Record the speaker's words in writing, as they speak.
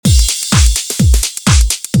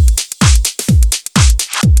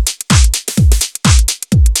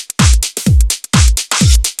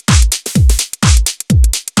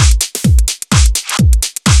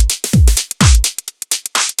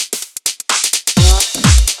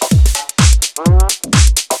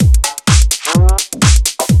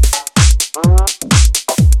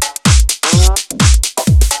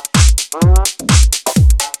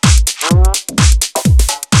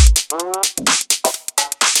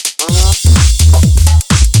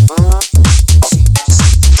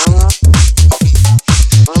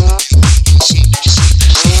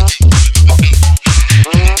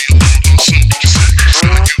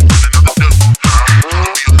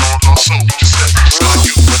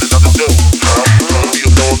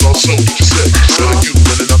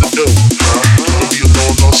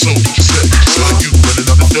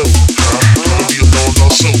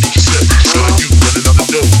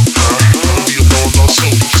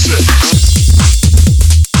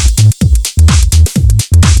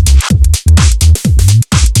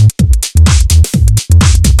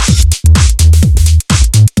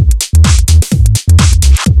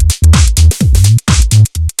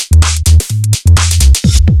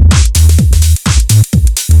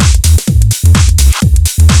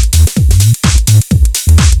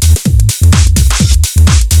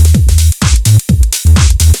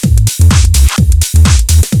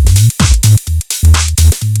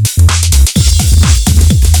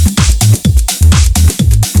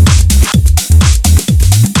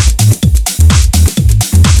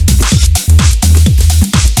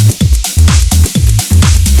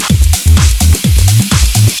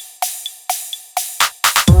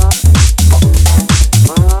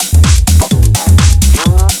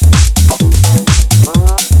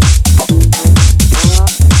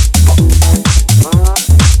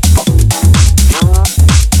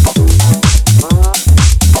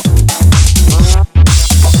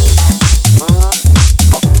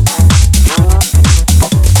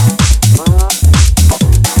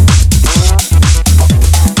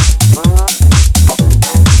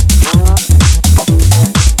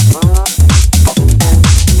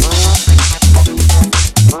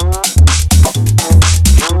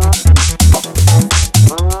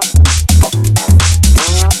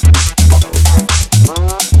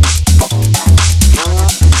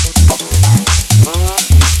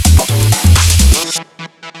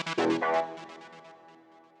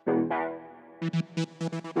So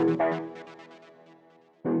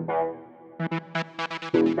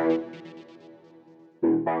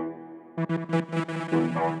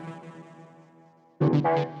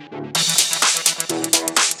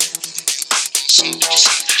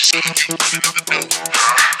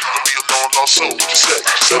what you say?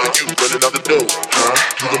 Selling you running out the dough, huh?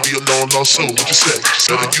 You gon' be a long lost soul. What you say?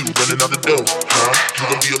 Selling you running out the dough, huh? You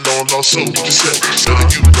gon' be a long lost soul. What you say? Selling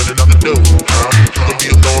you running out the dough, huh? You gon' be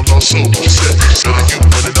a long lost soul. What you say? Selling you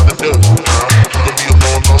running out the dough, huh? You gon' be a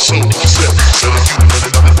long lost soul. What you say? Selling you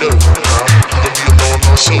running out the dough, huh? You gon' be a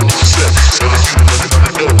long lost soul. What you say? Selling you running out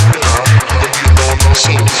the dough, huh? You gon' be a long lost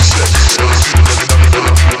soul. What you say? Selling you running out the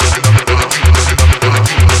dough,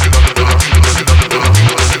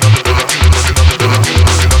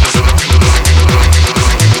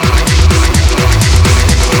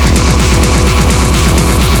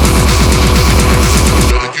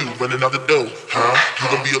 running out the dough, huh? You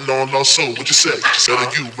gon' be a long lost soul, what you say?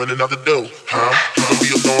 Selling you, running out the dough, huh? You gon' be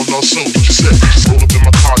a long lost soul, what you say? Roll up in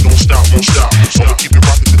my car, don't stop, won't stop. I'ma keep it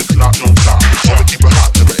rockin' till the clock don't stop. I'ma keep it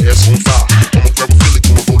hot till my ass on fire.